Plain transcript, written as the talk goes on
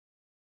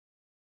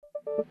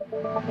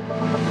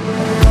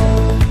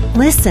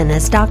Listen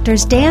as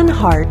Doctors Dan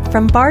Hart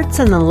from Barts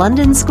and the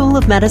London School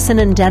of Medicine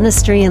and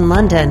Dentistry in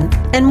London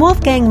and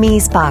Wolfgang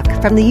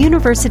Miesbach from the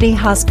University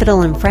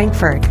Hospital in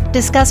Frankfurt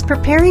discuss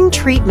preparing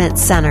treatment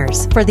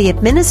centers for the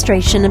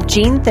administration of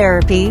gene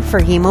therapy for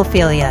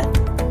hemophilia.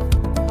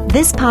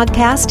 This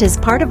podcast is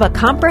part of a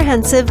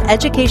comprehensive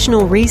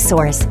educational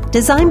resource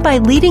designed by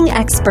leading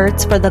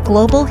experts for the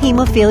global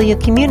hemophilia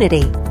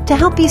community to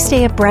help you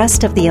stay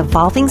abreast of the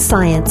evolving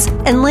science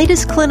and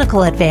latest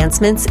clinical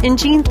advancements in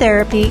gene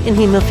therapy in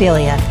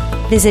hemophilia.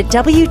 Visit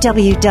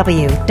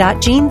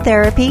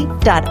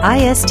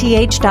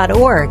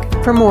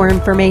www.genetherapy.isth.org for more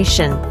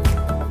information.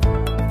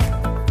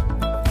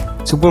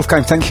 So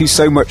Wolfgang, thank you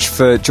so much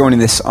for joining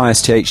this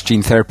ISTH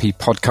Gene Therapy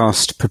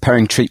podcast,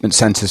 Preparing Treatment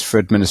Centers for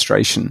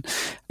Administration.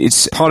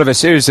 It's part of a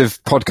series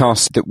of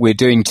podcasts that we're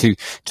doing to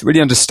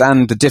really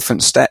understand the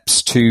different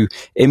steps to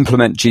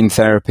implement gene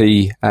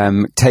therapy,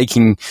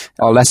 taking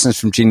our lessons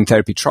from gene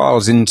therapy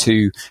trials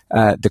into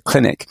the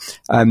clinic.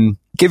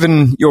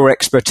 Given your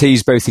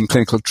expertise both in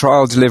clinical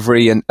trial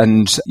delivery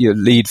and your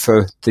lead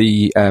for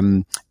the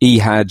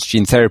EHAD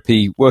gene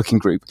therapy working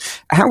group,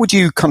 how would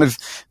you kind of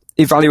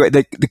evaluate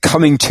the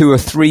coming 2 or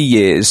 3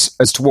 years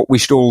as to what we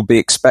should all be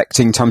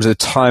expecting in terms of the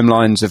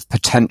timelines of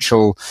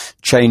potential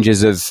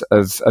changes of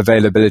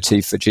availability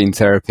for gene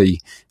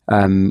therapy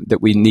that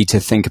we need to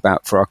think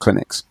about for our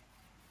clinics?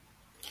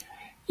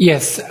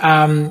 Yes,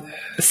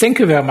 thank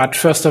you very much,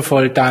 first of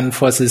all, Dan,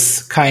 for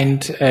this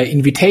kind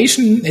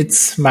invitation.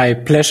 It's my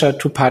pleasure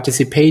to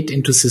participate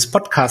into this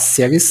podcast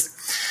series.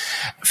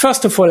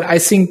 First of all, I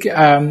think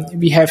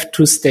we have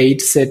to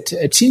state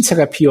that gene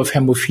therapy of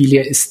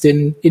hemophilia is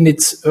still in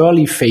its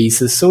early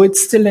phases, so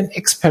it's still an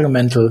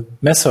experimental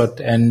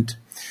method, and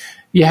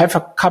we have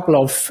a couple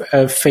of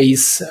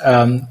phase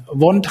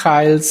 1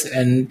 trials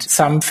and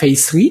some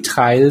phase 3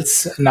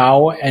 trials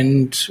now,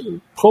 and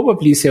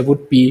probably there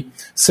would be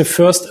the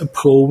first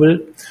approval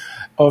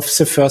of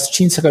the first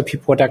gene therapy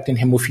product in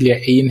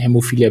hemophilia A and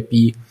hemophilia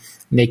B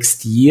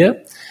next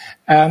year.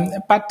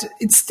 But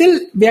it's still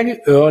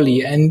very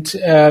early, and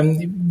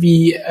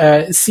we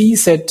see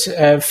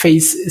that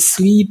phase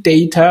 3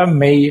 data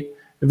may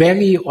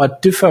vary or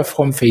differ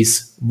from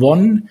phase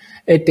 1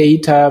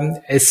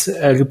 data, as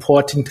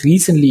reported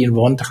recently in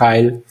one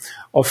trial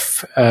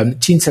of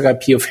gene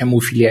therapy of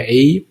hemophilia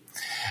A.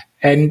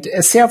 And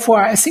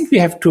therefore, I think we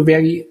have to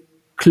very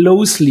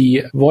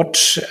closely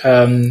watch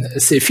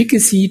the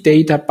efficacy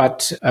data,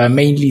 but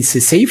mainly the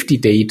safety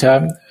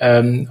data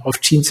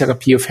of gene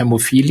therapy of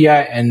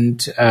hemophilia.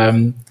 And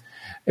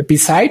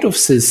beside of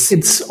this,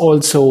 it's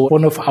also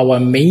one of our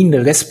main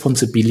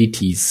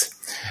responsibilities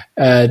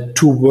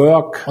to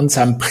work on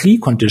some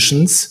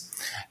preconditions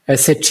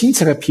that gene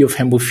therapy of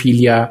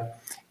hemophilia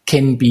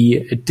can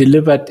be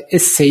delivered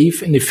as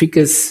safe and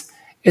efficacious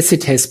as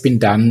it has been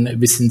done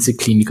within the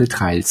clinical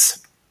trials.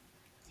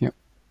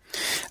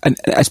 And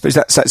I suppose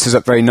that sets us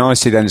up very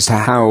nicely then as to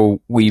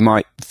how we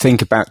might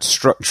think about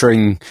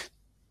structuring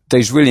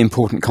those really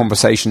important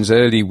conversations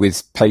early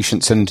with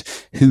patients and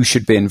who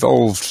should be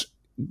involved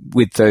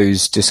with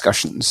those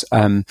discussions.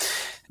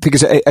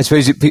 Because I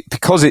suppose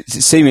because it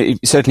seems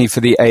certainly for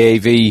the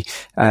AAV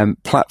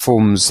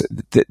platforms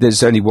that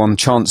there's only one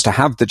chance to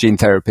have the gene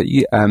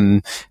therapy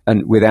and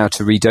without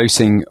a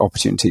redosing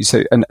opportunity.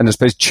 So and I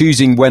suppose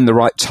choosing when the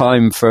right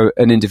time for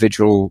an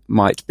individual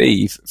might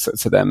be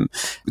for them,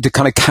 the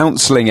kind of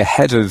counselling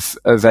ahead of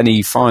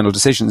any final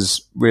decision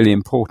is really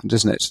important,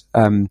 isn't it?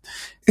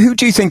 Who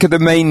do you think are the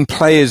main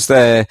players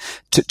there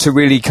to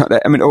really kind of,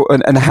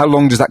 and how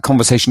long does that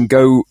conversation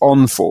go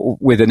on for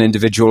with an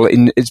individual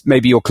in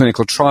maybe your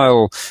clinical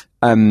trial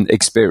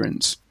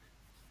experience?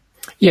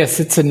 Yes,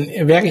 it's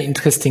a very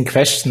interesting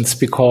question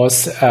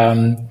because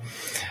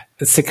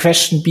the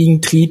question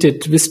being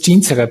treated with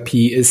gene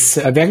therapy is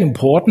very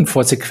important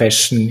for the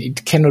question.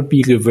 It cannot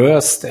be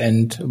reversed.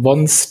 And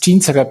once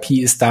gene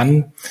therapy is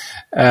done,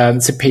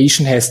 the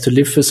patient has to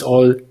live with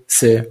all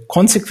the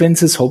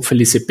consequences,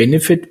 hopefully the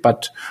benefit,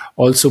 but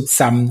also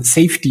some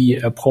safety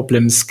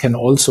problems can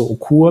also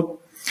occur.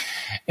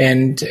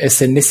 And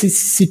as a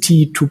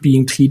necessity to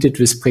being treated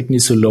with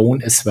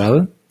prednisolone as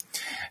well.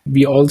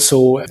 We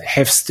also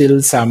have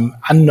still some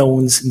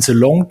unknowns in the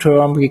long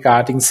term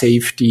regarding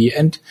safety.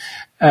 And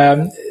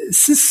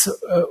this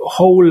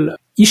whole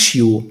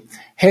issue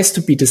has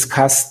to be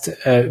discussed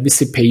with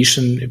the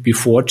patient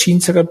before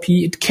gene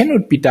therapy. It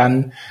cannot be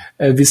done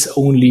with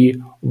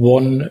only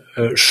one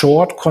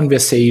short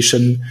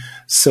conversation.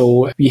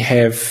 So we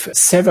have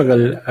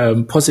several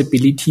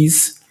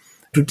possibilities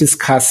to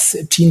discuss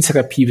gene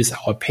therapy with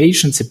our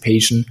patients. The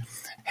patient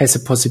has a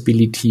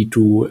possibility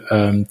to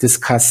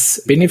discuss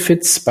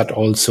benefits, but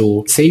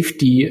also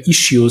safety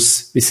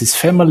issues with his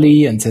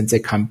family, and then they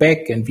come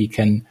back and we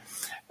can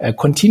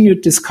continue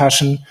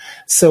discussion.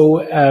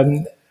 So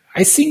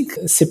I think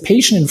the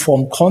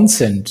patient-informed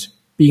consent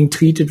being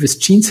treated with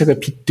gene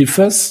therapy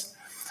differs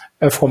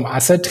from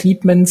other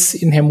treatments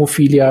in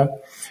hemophilia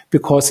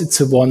because it's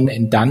a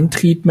one-and-done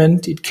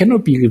treatment. It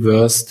cannot be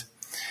reversed.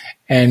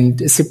 And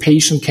the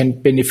patient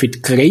can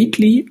benefit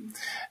greatly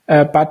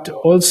but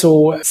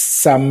also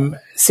some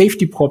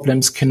safety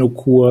problems can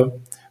occur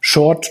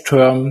short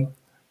term.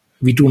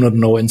 We do not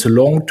know in the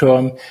long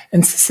term,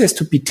 and this has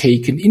to be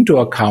taken into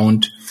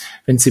account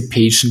when the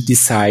patient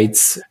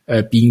decides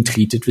being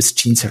treated with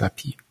gene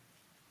therapy.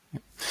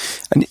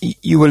 And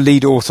you were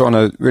lead author on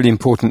a really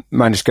important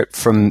manuscript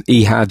from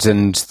EHAD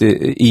and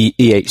the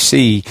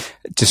EHC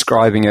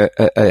describing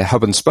a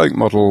hub and spoke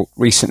model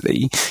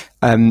recently,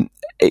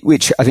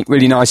 which I think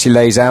really nicely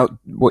lays out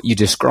what you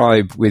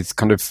describe with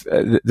kind of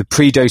the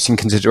pre-dosing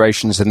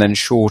considerations and then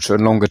shorter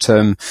and longer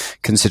term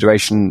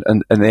consideration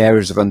and the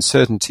areas of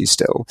uncertainty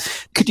still.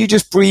 Could you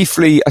just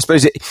briefly, I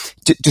suppose,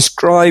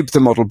 describe the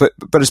model, but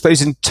I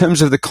suppose in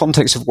terms of the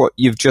context of what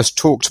you've just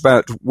talked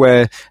about,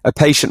 where a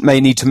patient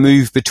may need to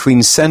move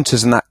between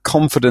centres and that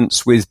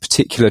confidence with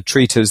particular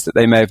treaters that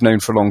they may have known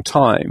for a long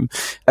time,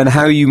 and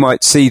how you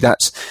might see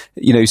that,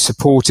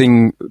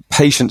 supporting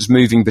patients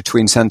moving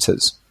between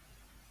centres?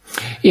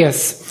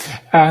 Yes.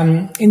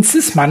 In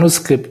this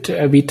manuscript,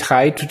 we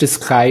try to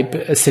describe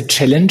the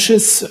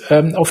challenges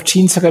of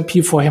gene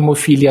therapy for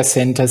hemophilia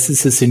centers.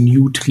 This is a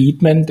new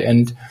treatment,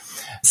 and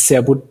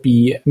there would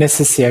be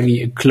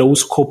necessarily a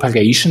close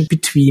cooperation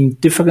between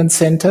different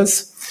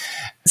centers.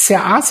 There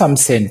are some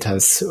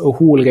centers who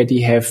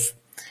already have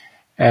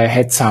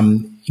had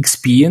some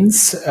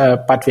experience,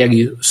 but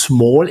very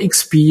small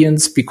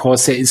experience,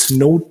 because there is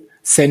no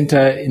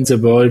center in the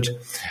world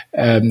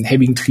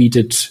having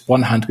treated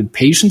 100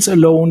 patients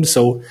alone.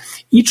 So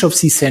each of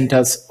these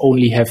centers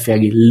only have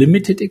very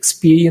limited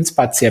experience,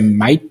 but there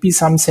might be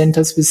some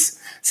centers with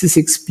this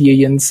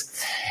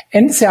experience.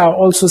 And there are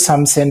also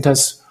some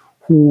centers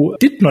who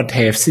did not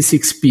have this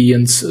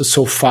experience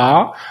so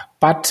far,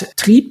 but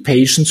treat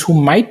patients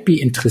who might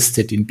be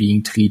interested in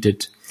being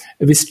treated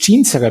with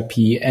gene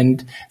therapy.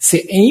 And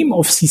the aim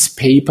of this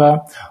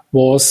paper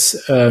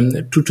was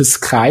to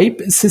describe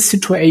the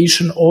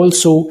situation,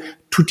 also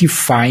to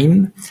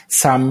define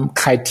some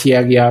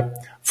criteria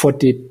for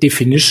the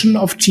definition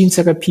of gene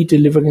therapy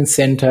delivery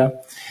center,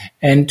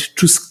 and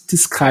to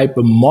describe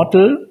a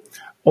model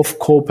of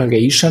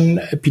cooperation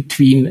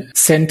between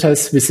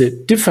centers with a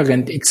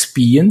different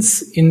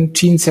experience in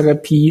gene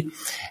therapy,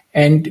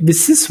 and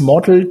with this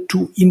model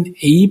to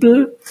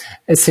enable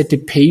that the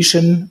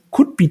patient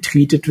could be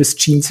treated with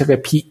gene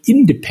therapy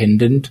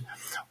independent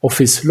of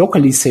his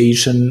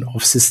localization,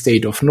 of the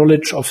state of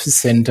knowledge of the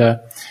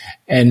center.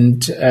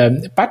 And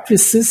but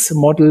with this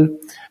model,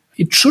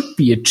 it should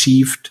be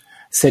achieved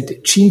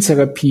that gene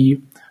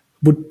therapy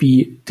would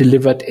be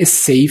delivered as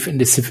safe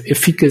and as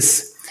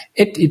efficacious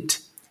as it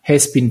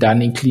has been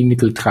done in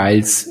clinical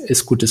trials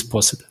as good as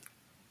possible.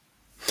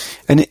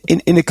 And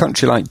in a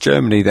country like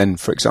Germany, then,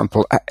 for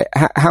example,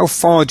 how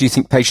far do you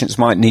think patients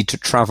might need to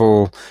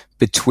travel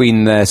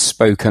between their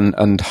spoke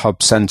and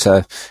hub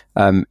centre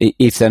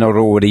if they're not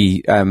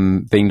already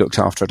being looked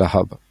after at a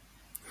hub?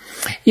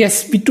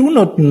 Yes, we do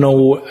not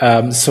know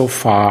so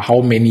far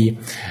how many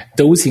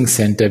dosing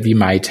centers we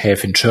might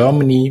have in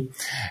Germany,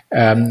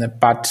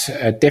 but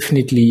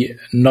definitely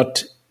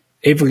not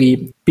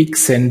every big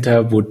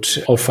center would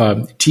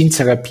offer gene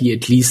therapy,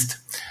 at least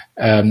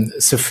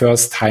the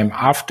first time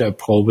after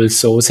approval.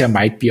 So there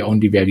might be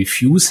only very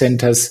few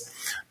centers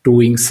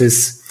doing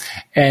this.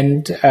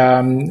 And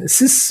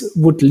this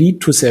would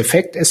lead to the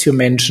effect, as you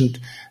mentioned,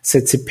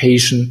 that the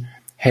patient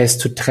has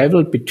to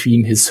travel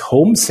between his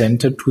home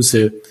center to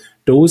the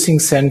dosing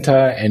center,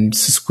 and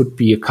this could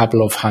be a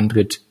couple of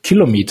 100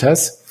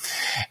 kilometers.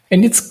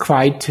 And it's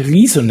quite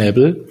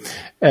reasonable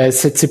that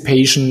the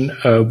patient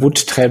would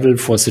travel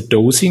for the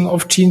dosing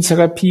of gene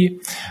therapy,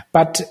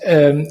 but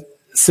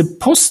the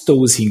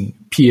post-dosing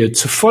period,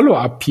 the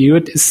follow-up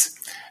period, is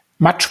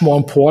much more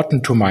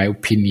important, to my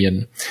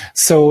opinion.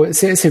 So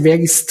there is a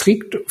very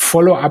strict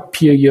follow-up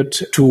period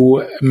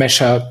to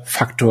measure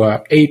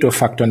factor 8 or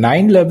factor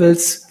 9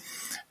 levels,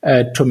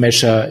 to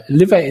measure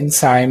liver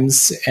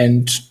enzymes,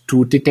 and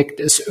to detect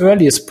as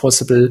early as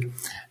possible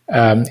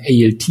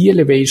ALT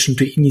elevation,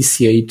 to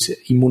initiate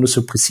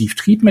immunosuppressive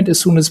treatment as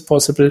soon as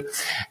possible.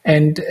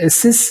 And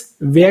this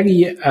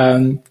very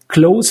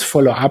close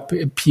follow-up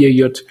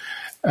period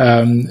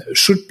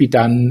should be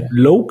done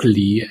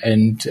locally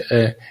and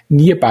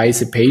nearby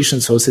the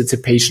patient, so that the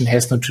patient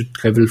has not to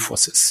travel for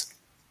this.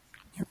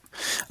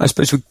 I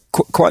suppose we're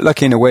quite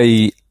lucky in a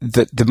way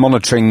that the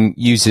monitoring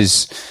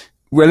uses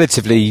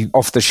relatively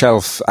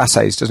off-the-shelf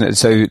assays, doesn't it?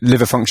 So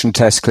liver function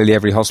tests, clearly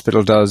every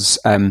hospital does.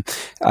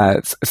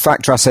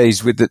 Factor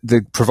assays with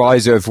the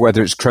proviso of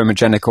whether it's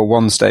chromogenic or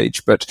one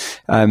stage, but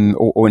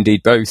or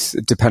indeed both,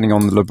 depending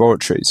on the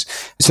laboratories.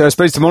 So I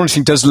suppose the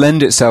monitoring does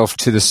lend itself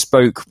to the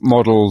spoke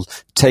model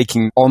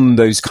taking on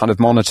those kind of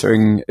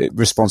monitoring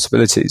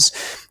responsibilities.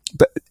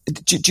 But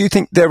do you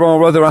think there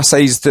are other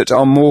assays that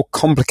are more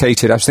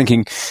complicated? I was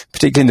thinking,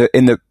 particularly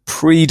in the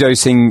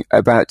pre-dosing,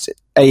 about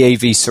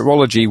AAV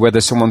serology,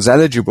 whether someone's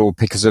eligible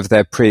because of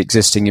their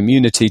pre-existing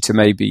immunity to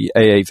maybe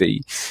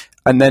AAV,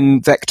 and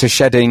then vector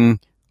shedding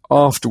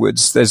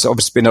afterwards. There's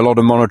obviously been a lot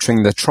of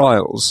monitoring the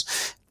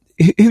trials.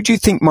 who do you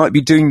think might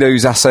be doing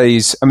those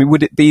assays? I mean,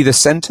 would it be the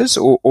centres,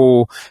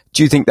 or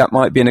do you think that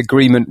might be an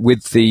agreement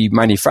with the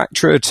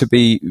manufacturer to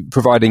be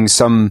providing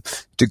some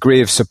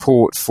degree of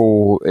support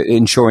for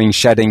ensuring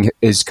shedding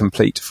is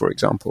complete, for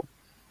example?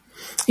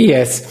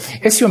 Yes,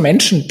 as you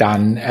mentioned,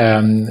 Dan,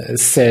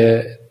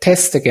 the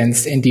test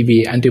against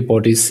NDV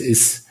antibodies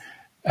is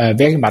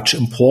very much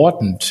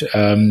important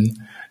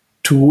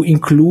to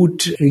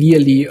include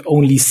really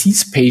only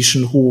these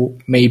patients who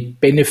may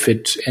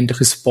benefit and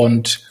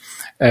respond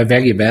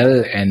very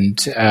well.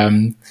 And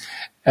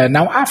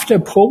now after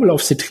approval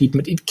of the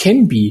treatment, it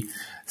can be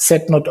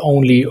that not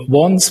only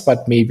once,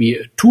 but maybe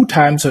 2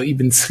 times or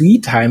even 3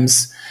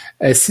 times,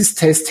 this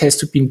test has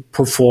to be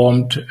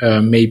performed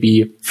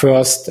maybe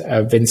first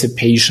when the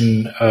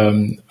patient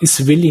is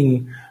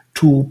willing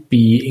to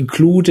be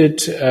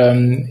included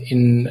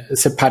in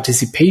the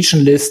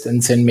participation list,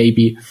 and then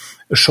maybe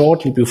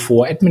shortly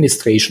before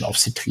administration of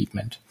the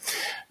treatment.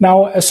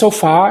 Now, so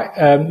far,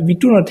 we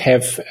do not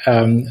have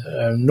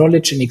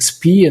knowledge and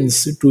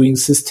experience doing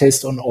this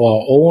test on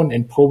our own,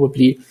 and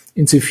probably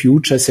in the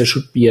future there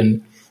should be a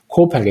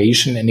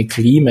cooperation and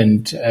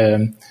agreement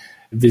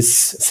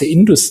with the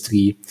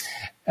industry.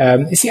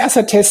 The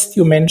other test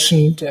you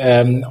mentioned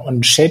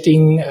on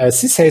shedding,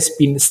 this has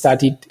been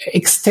studied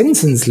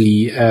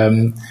extensively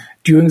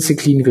during the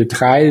clinical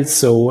trials.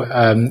 So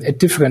at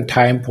different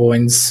time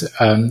points,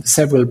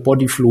 several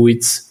body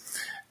fluids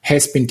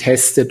has been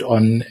tested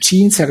on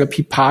gene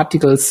therapy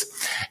particles.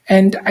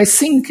 And I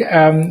think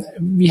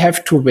we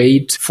have to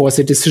wait for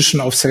the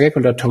decision of the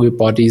regulatory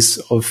bodies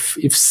of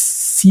if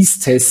these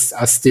tests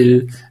are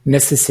still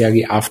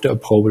necessary after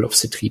approval of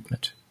the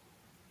treatment.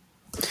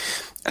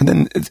 And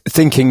then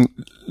thinking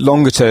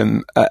longer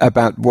term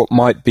about what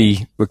might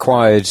be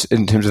required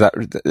in terms of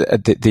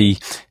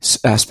that,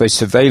 I suppose,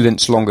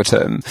 surveillance longer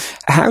term,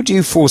 how do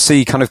you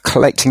foresee kind of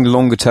collecting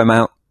longer term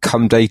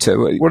outcome data?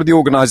 What are the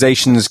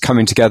organizations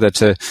coming together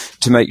to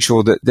make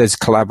sure that there's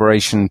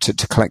collaboration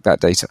to collect that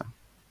data?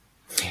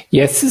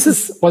 Yes, this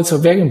is also a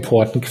very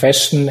important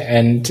question,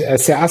 and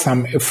there are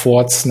some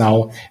efforts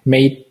now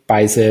made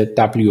by the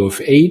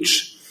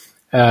WFH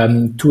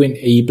to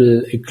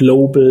enable a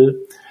global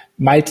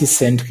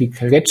multicentric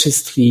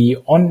registry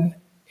on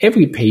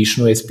every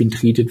patient who has been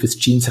treated with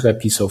gene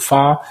therapy so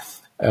far.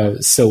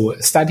 So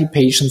study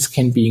patients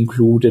can be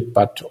included,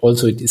 but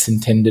also it is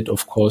intended,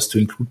 of course, to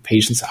include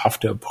patients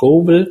after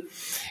approval.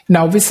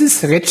 Now, with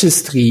this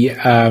registry,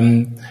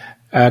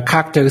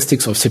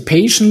 characteristics of the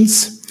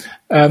patients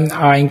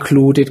are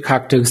included,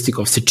 characteristic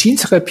of the gene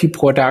therapy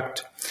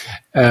product,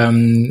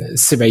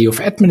 the way of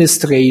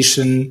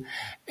administration.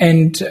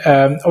 And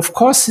of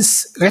course,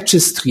 this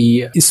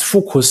registry is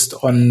focused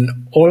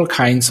on all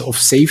kinds of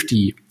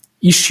safety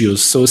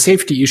issues. So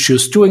safety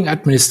issues during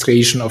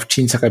administration of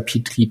gene therapy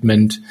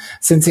treatment,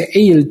 then the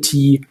ALT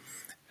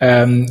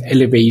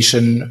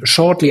elevation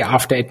shortly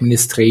after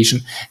administration.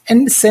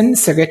 And then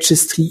the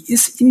registry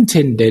is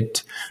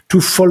intended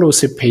to follow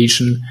the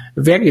patient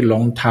very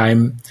long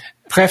time,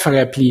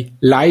 preferably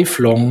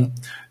lifelong,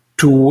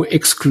 to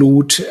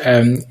exclude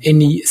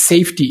any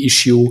safety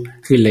issue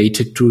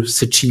related to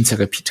the gene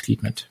therapy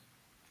treatment.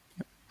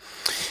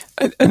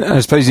 And I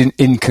suppose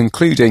in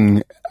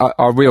concluding,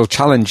 our real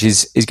challenge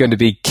is going to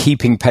be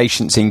keeping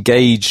patients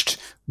engaged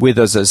with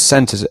us as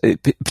centres,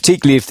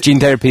 particularly if gene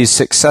therapy is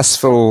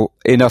successful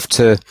enough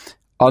to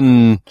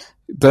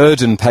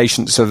unburden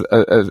patients of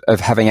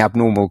having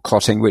abnormal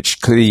clotting,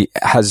 which clearly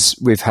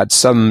we've had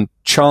some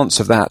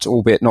chance of that,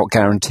 albeit not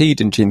guaranteed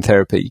in gene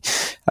therapy.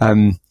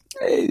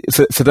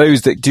 For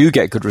those that do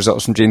get good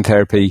results from gene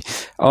therapy,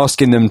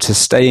 asking them to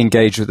stay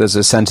engaged with us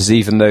as centres,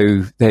 even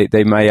though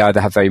they may either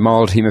have very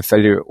mild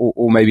haemophilia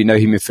or maybe no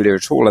haemophilia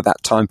at all at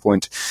that time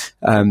point,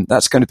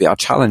 that's going to be our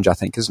challenge, I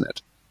think, isn't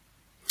it?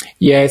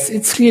 Yes,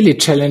 it's really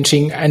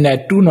challenging, and I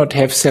do not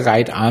have the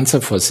right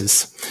answer for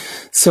this.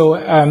 So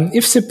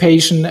if the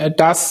patient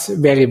does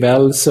very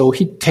well, so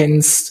he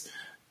tends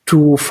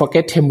to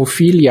forget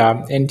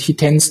hemophilia, and he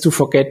tends to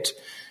forget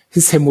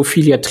his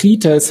hemophilia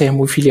treater, the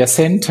hemophilia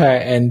center,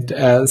 and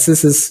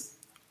this is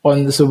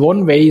on the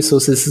one way, so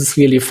this is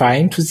really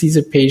fine to see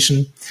the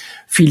patient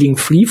feeling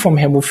free from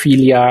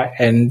hemophilia,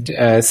 and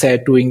they're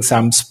doing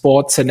some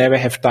sports they never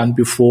have done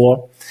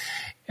before.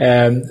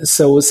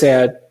 So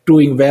they're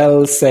doing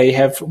well, they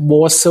have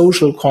more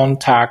social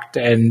contact,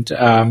 and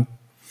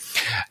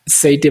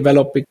they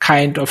develop a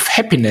kind of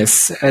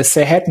happiness as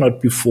they had not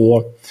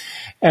before.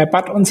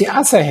 But on the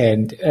other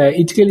hand,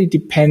 it really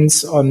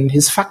depends on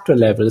his factor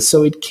level.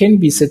 So it can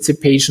be that the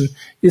patient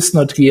is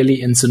not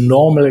really in the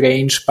normal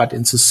range, but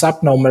in the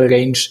subnormal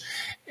range.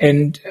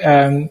 And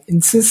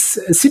in this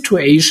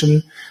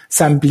situation,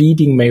 some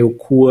bleeding may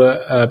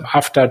occur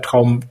after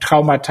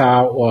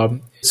traumata or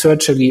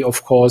surgery,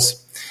 of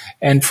course.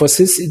 And for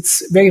this,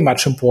 it's very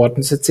much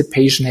important that the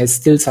patient has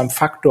still some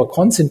factor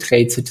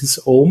concentrates at his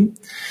home.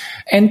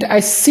 And I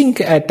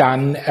think,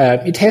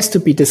 it has to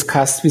be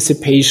discussed with the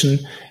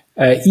patient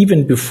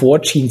even before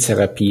gene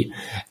therapy,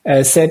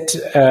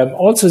 that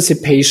also the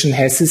patient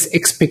has this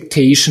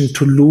expectation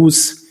to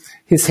lose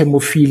his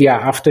hemophilia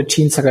after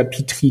gene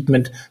therapy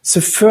treatment, the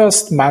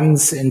first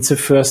months and the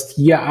first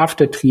year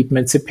after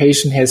treatment, the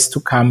patient has to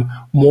come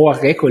more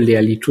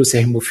regularly to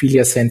the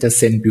hemophilia center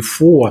than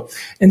before.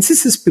 And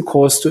this is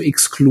because to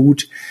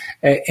exclude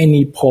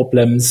any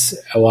problems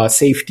or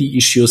safety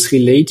issues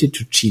related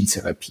to gene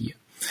therapy.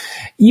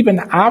 Even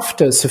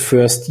after the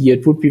first year,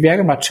 it would be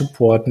very much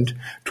important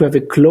to have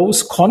a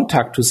close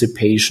contact to the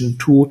patient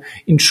to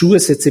ensure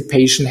that the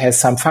patient has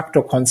some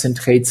factor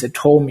concentrates at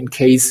home in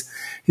case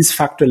his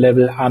factor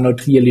level are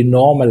not really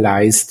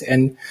normalized,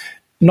 and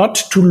not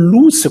to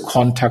lose the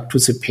contact to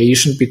the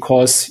patient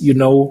because,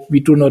 we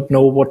do not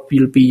know what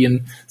will be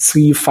in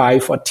 3,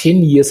 5, or 10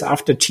 years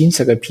after gene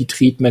therapy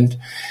treatment.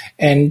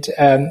 And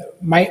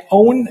my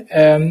own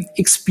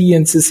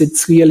experience is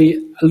it's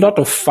really a lot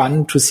of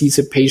fun to see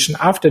the patient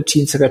after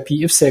gene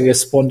therapy if they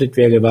responded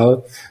very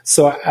well.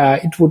 So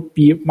it would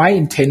be my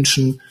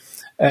intention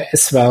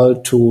as well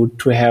to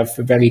have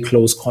a very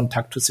close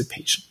contact with the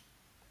patient.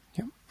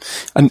 Yeah.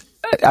 And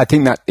I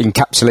think that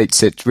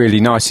encapsulates it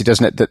really nicely,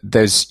 doesn't it? That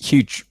there's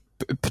huge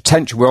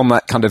potential. We're on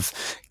that kind of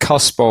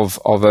cusp of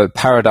a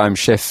paradigm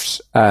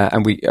shift,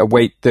 and we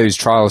await those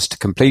trials to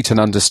complete and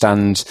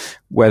understand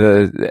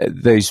whether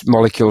those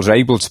molecules are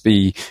able to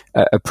be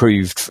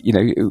approved.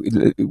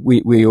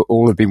 We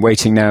all have been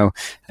waiting now,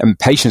 and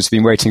patients have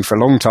been waiting for a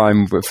long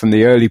time from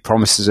the early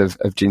promises of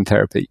gene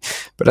therapy.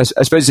 But I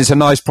suppose it's a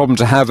nice problem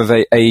to have of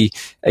a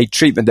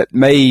treatment that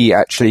may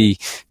actually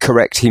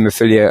correct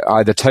haemophilia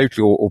either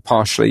totally or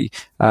partially,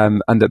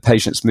 and that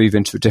patients move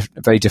into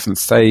a very different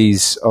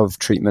phase of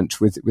treatment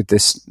with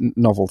this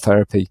novel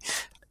therapy.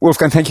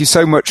 Wolfgang, thank you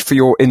so much for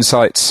your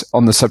insights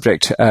on the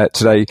subject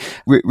today.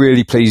 We're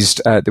really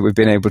pleased that we've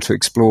been able to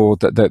explore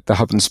the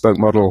hub and spoke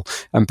model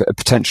and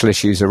potential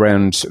issues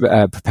around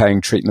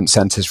preparing treatment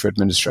centres for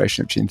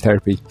administration of gene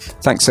therapy.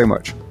 Thanks so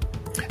much.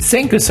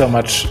 Thank you so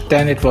much,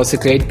 Dan. It was a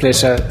great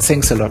pleasure.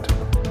 Thanks a lot.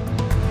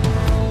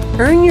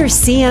 Earn your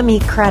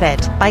CME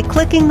credit by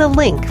clicking the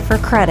link for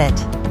credit.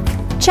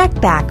 Check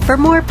back for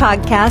more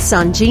podcasts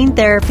on gene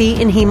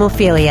therapy and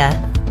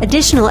hemophilia.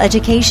 Additional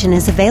education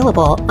is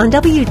available on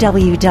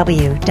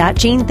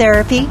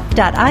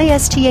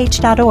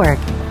www.genetherapy.isth.org,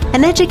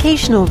 an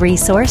educational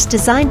resource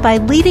designed by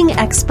leading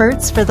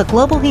experts for the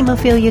global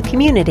hemophilia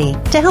community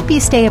to help you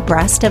stay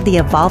abreast of the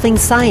evolving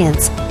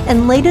science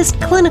and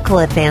latest clinical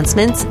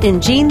advancements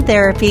in gene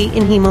therapy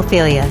and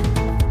hemophilia.